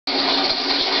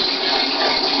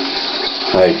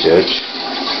Hi, Judge.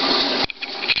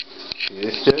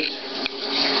 Yes, Judge?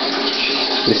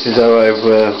 This is how I've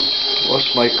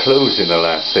washed my clothes in the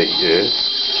last 8 years.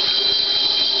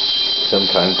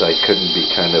 Sometimes I couldn't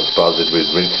be kind of bothered with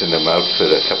rinsing them out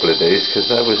for a couple of days because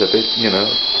I was a bit,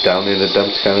 down in the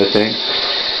dumps kind of thing.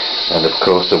 And of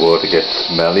course the water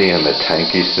gets smelly and the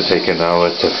tank used to take an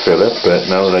hour to fill up, but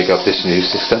now that I got this new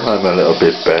system I'm a little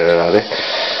bit better at it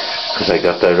because I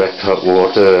got direct hot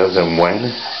water as and when.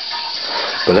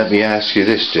 But let me ask you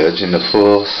this, Judge, in the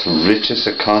fourth richest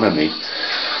economy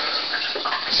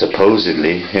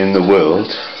supposedly in the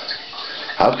world,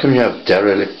 how come you have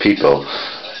derelict people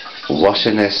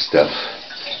washing their stuff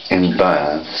in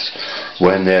baths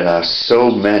when there are so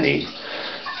many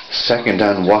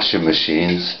second-hand washing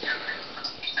machines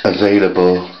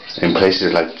available in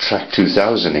places like Track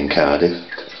 2000 in Cardiff?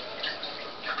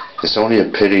 It's only a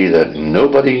pity that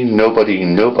nobody, not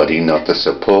the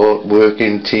support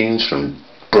working teams from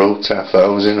Bro Tap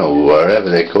Housing or wherever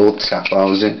they're called, Tap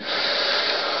Housing,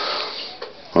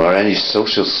 or any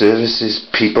social services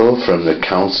people from the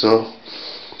council,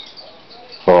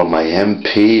 or my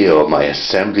MP or my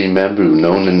assembly member who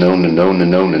known and heard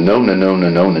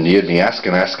me ask,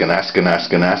 could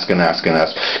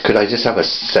I just have a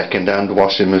second-hand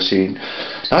washing machine?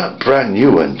 Not a brand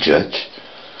new one, Judge.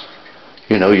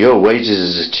 Your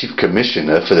wages as a chief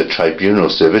commissioner for the tribunal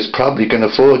service probably can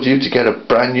afford you to get a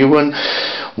brand new one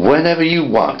whenever you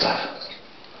want.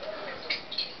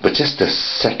 But just a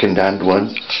second-hand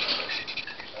one,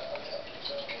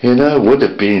 would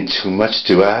it be too much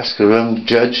to ask of them,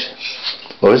 Judge?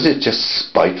 Or is it just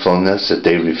spitefulness that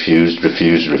they refused?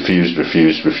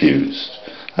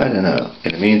 I don't know.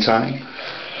 In the meantime,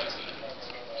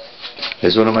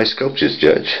 here's one of my sculptures,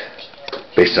 Judge,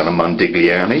 based on a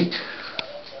Mondigliani.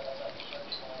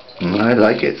 I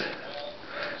like it.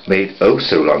 Made oh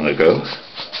so long ago.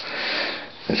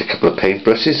 There's a couple of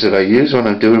paintbrushes that I use when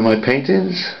I'm doing my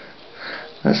paintings.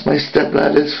 That's my step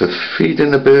ladders for feeding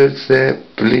the birds their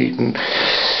bleeding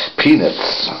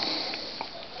peanuts.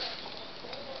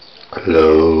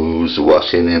 Clothes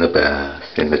washing in a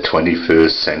bath in the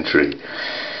 21st century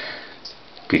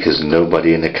because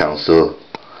nobody in the council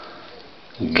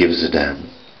gives a damn.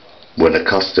 Wouldn't have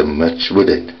cost them much, would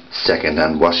it?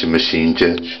 Second-hand washing machine,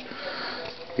 Judge.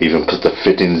 Even put the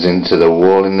fittings into the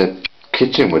wall in the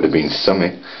kitchen would have been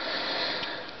something.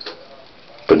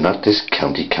 But not this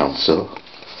county council,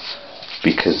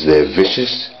 because they're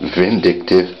vicious,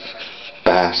 vindictive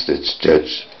bastards,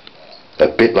 Judge. A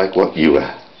bit like what you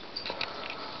are.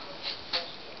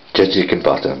 Judge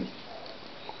Hickinbottom.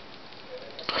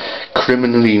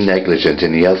 Criminally negligent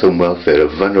in the health and welfare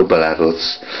of vulnerable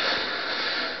adults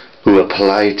who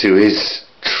apply to his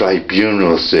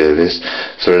tribunal service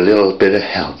for a little bit of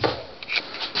help.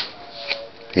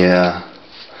 Yeah.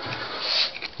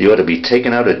 You ought to be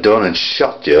taken out at dawn and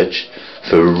shot, Judge,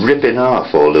 for ripping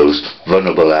off all those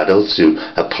vulnerable adults who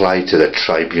apply to the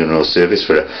tribunal service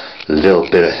for a little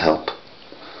bit of help.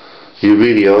 You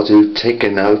really ought to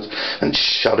taken out and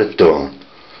shot at dawn,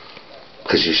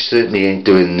 because you certainly ain't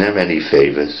doing them any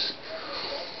favours.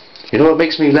 You know what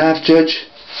makes me laugh, Judge?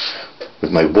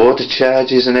 With my water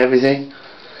charges and everything,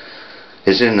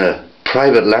 is in a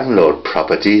private landlord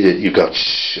property that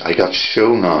I got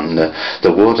shown on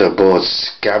the water board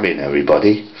scamming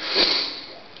everybody.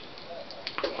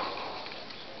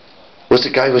 Was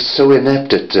the guy was so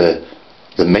inept at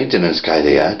the maintenance guy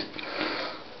they had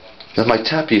that my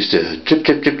tap used to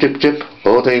drip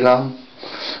all day long,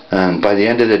 and by the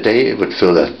end of the day it would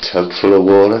fill a tub full of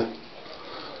water.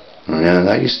 Yeah,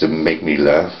 that used to make me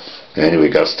laugh. Anyway,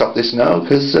 gotta stop this now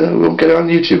because we won't get it on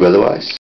YouTube otherwise.